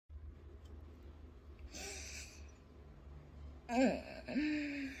Hey.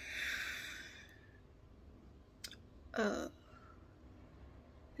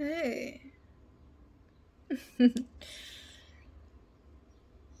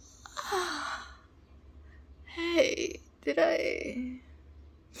 Hey, did I...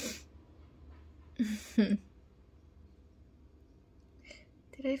 Did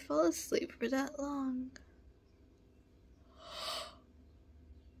I fall asleep for that long?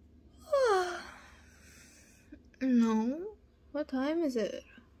 No. What time is it?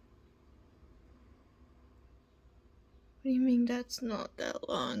 What do you mean that's not that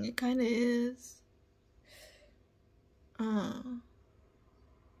long? It kinda is.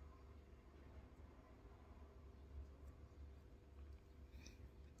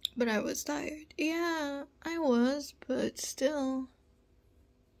 But I was tired. Yeah, I was, but still.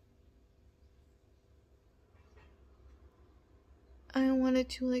 I wanted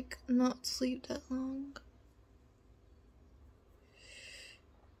to, like, not sleep that long.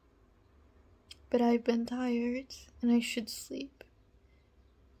 But I've been tired, and I should sleep.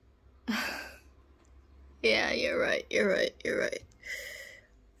 Yeah, you're right.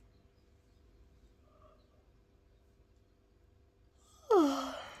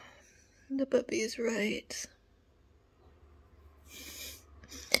 Oh, the puppy's right.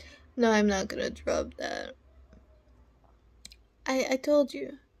 No, I'm not gonna drop that. I told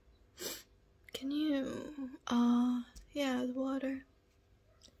you. Can you, yeah, the water.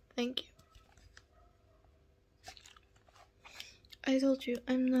 Thank you. I told you,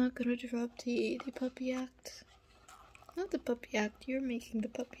 I'm not gonna drop the puppy act. Not the puppy act, you're making the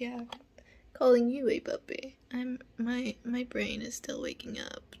puppy act. Calling you a puppy. My brain is still waking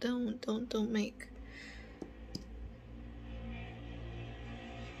up. Don't make...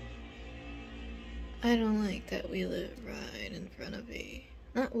 I don't like that we live right in front of a...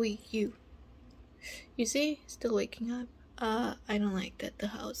 Not we, you. You see? Still waking up. I don't like that the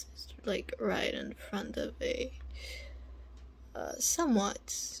house is, like, right in front of a...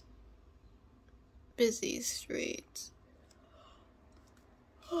 somewhat... busy street.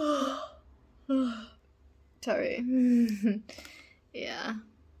 Sorry. Yeah.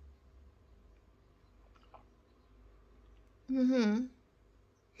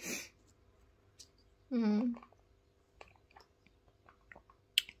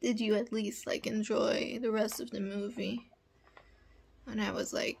 Did you at least, like, enjoy the rest of the movie? When I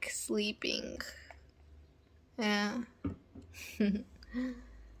was, like, sleeping. Yeah.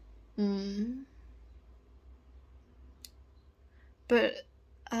 But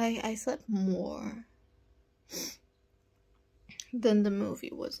I slept more than the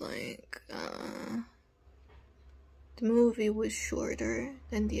movie was like. The movie was shorter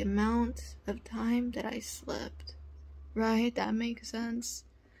than the amount of time that I slept. Right? That makes sense.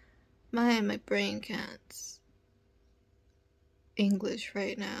 My brain can't English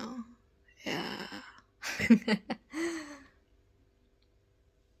right now. Yeah.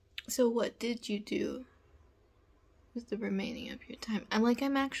 So what did you do with the remaining of your time?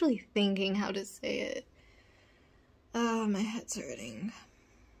 I'm actually thinking how to say it. Oh, my head's hurting.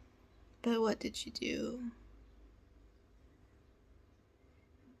 But what did you do?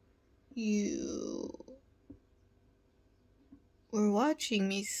 You were watching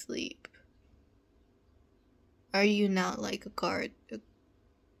me sleep. Are you not like a guard?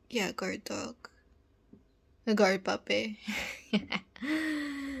 Guard dog. A guard puppy.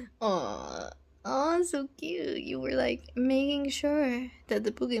 Oh, so cute. You were like making sure that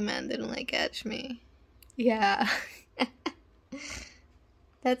the boogeyman didn't like catch me. Yeah.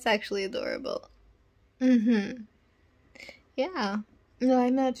 That's actually adorable. Yeah. No,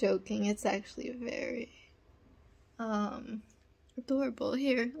 I'm not joking. It's actually very adorable.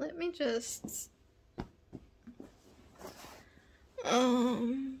 Here, let me just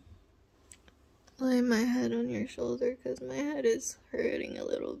lay my head on your shoulder because my head is hurting a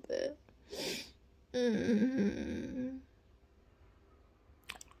little bit. Am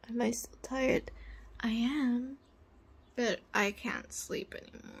I still tired? I am, but I can't sleep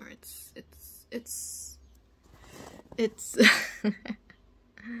anymore. It's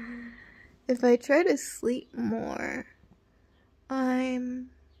if I try to sleep more, I'm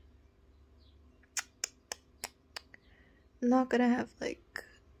not gonna have like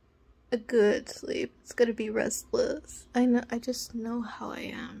a good sleep. It's gonna be restless. I just know how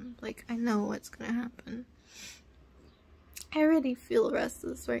I am. Like, I know what's gonna happen. I already feel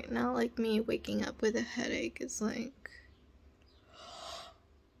restless right now. Like, me waking up with a headache is like...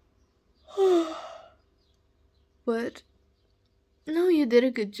 But no, you did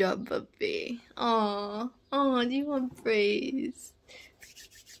a good job, puppy. Oh, do you want praise?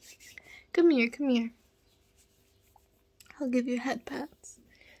 Come here. I'll give you head pats.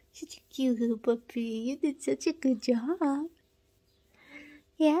 Such a cute little puppy. You did such a good job.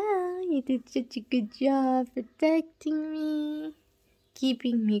 Yeah, you did such a good job protecting me,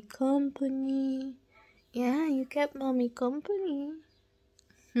 keeping me company. Yeah, you kept mommy company.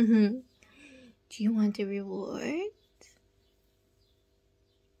 Do you want a reward?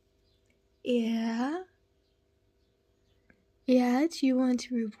 Yeah? Yeah, do you want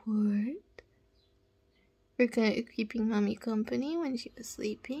a reward? For keeping mommy company when she was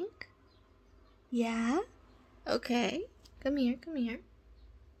sleeping? Yeah? Okay. Come here, come here.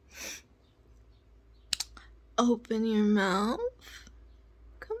 Open your mouth.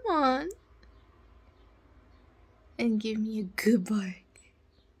 Come on. And give me a good bark.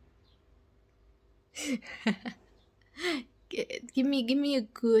 give me a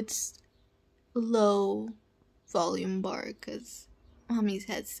good low volume bark, cause mommy's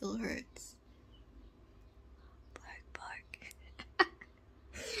head still hurts. Bark, bark.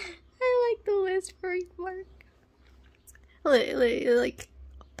 I like the whispering bark. Like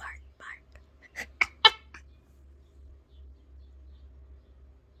bark, bark.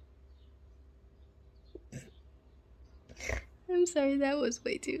 I'm sorry, that was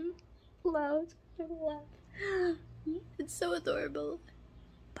way too loud. It's so adorable.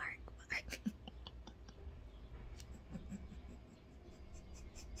 Bark, bark.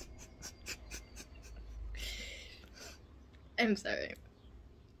 I'm sorry.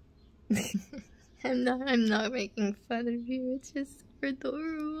 I'm not making fun of you. It's just so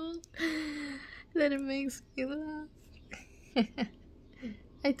adorable that it makes me laugh.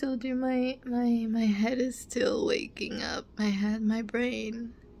 I told you my head is still waking up. My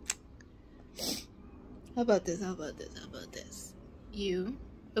brain. How about this? You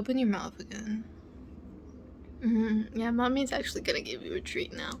open your mouth again. Yeah, mommy's actually gonna give you a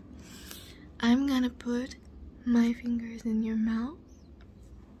treat now. I'm gonna put my fingers in your mouth,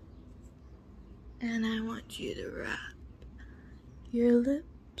 and I want you to wrap your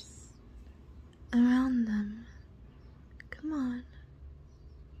lips around them. Come on.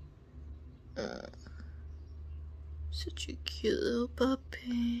 Such a cute little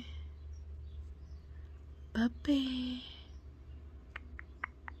puppy. Puppy.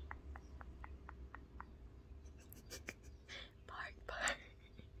 Bark, bark.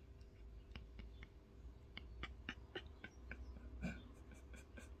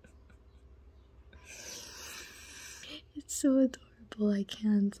 It's so adorable, I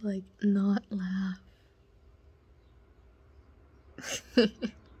can't, like, not laugh.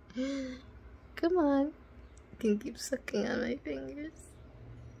 Come on. You can keep sucking on my fingers.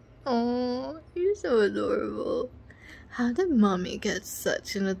 Oh, you're so adorable. How did mommy get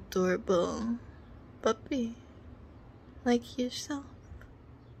such an adorable puppy like yourself?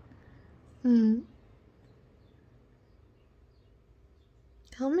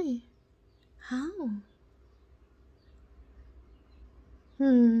 Tell me. How?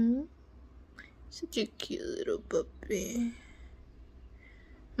 Such a cute little puppy.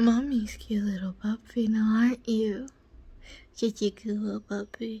 Mommy's cute little puppy now, aren't you? Such a cute little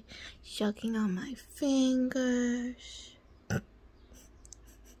puppy. Sucking on my fingers.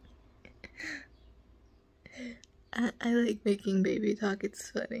 I like making baby talk,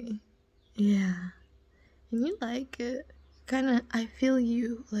 it's funny. Yeah. And you like it. I feel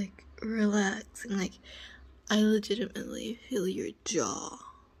you, like, relaxing. Like, I legitimately feel your jaw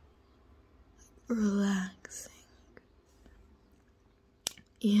relaxing.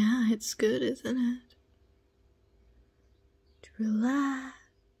 Yeah, it's good, isn't it? To relax.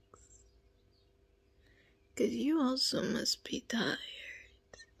 Because you also must be tired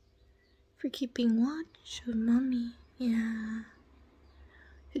for keeping watch of mommy. Yeah.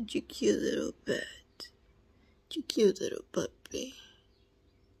 Such a cute little pet. Such a cute little puppy.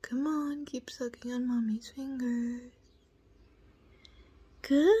 Come on, keep sucking on mommy's fingers.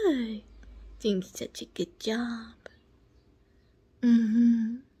 Good. Doing such a good job.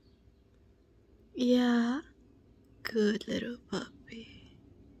 Yeah. Good little puppy.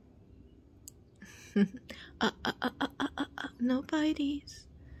 No bites.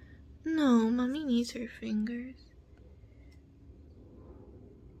 No, mommy needs her fingers.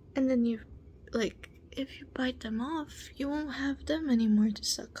 And then you, like, if you bite them off, you won't have them anymore to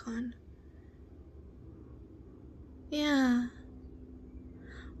suck on. Yeah.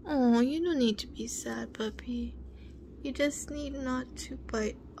 Oh, you don't need to be sad, puppy. You just need not to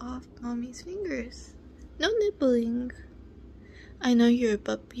bite off mommy's fingers. No nibbling. I know you're a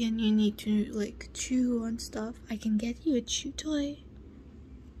puppy and you need to, like, chew on stuff. I can get you a chew toy.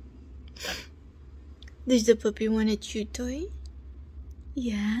 Does the puppy want a chew toy?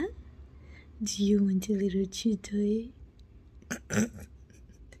 Yeah? Do you want a little chew toy?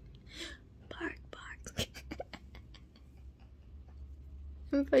 Bark, bark.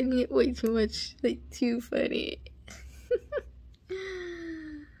 I'm finding it way too much, like, too funny.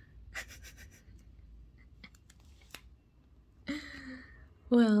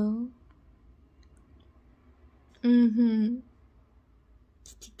 Well,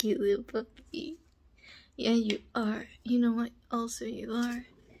 such a cute little puppy. Yeah, you are. You know what? Also, you are.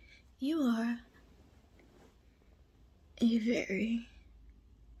 You are a very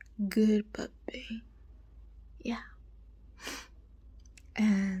good puppy. Yeah.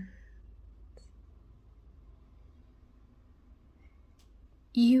 And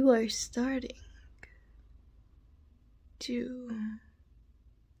you are starting to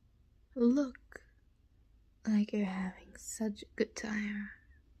look like you're having such a good time.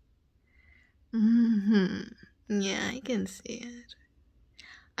 Yeah, I can see it.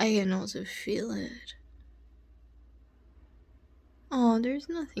 I can also feel it. Oh, there's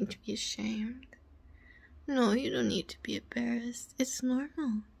nothing to be ashamed. No, you don't need to be embarrassed. It's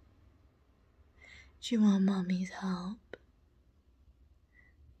normal. Do you want mommy's help?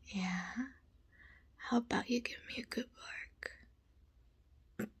 Yeah? How about you give me a good bark?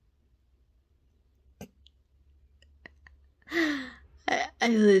 I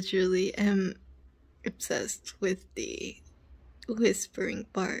literally am obsessed with the whispering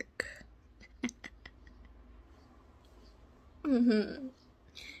bark.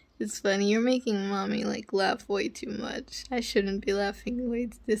 It's funny, you're making mommy like laugh way too much. I shouldn't be laughing way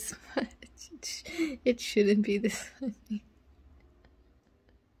this much. It shouldn't be this funny.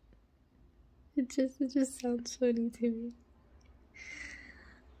 It just sounds funny to me.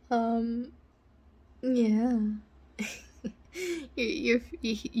 Yeah.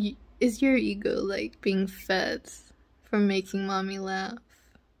 Is your ego like being fed from making mommy laugh?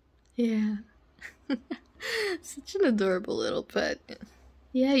 Yeah. Such an adorable little pet.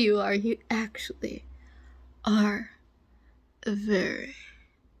 Yeah, you are. You actually are a very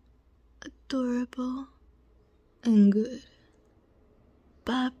adorable and good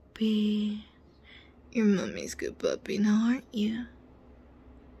puppy. Your mommy's good puppy now, aren't you?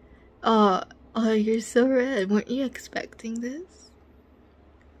 Oh, you're so red. Weren't you expecting this?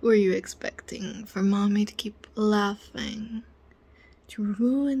 Were you expecting for mommy to keep laughing, to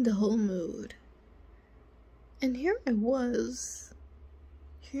ruin the whole mood? And here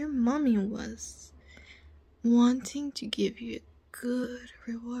mommy was, wanting to give you a good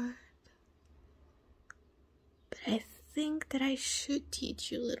reward. But I think that I should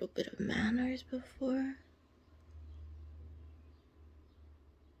teach you a little bit of manners before.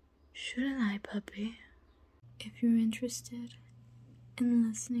 Shouldn't I, puppy? If you're interested in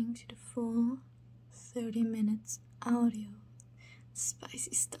listening to the full 30 minutes audio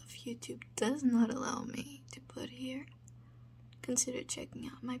spicy stuff YouTube does not allow me to put here, consider checking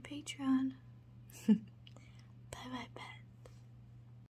out my Patreon.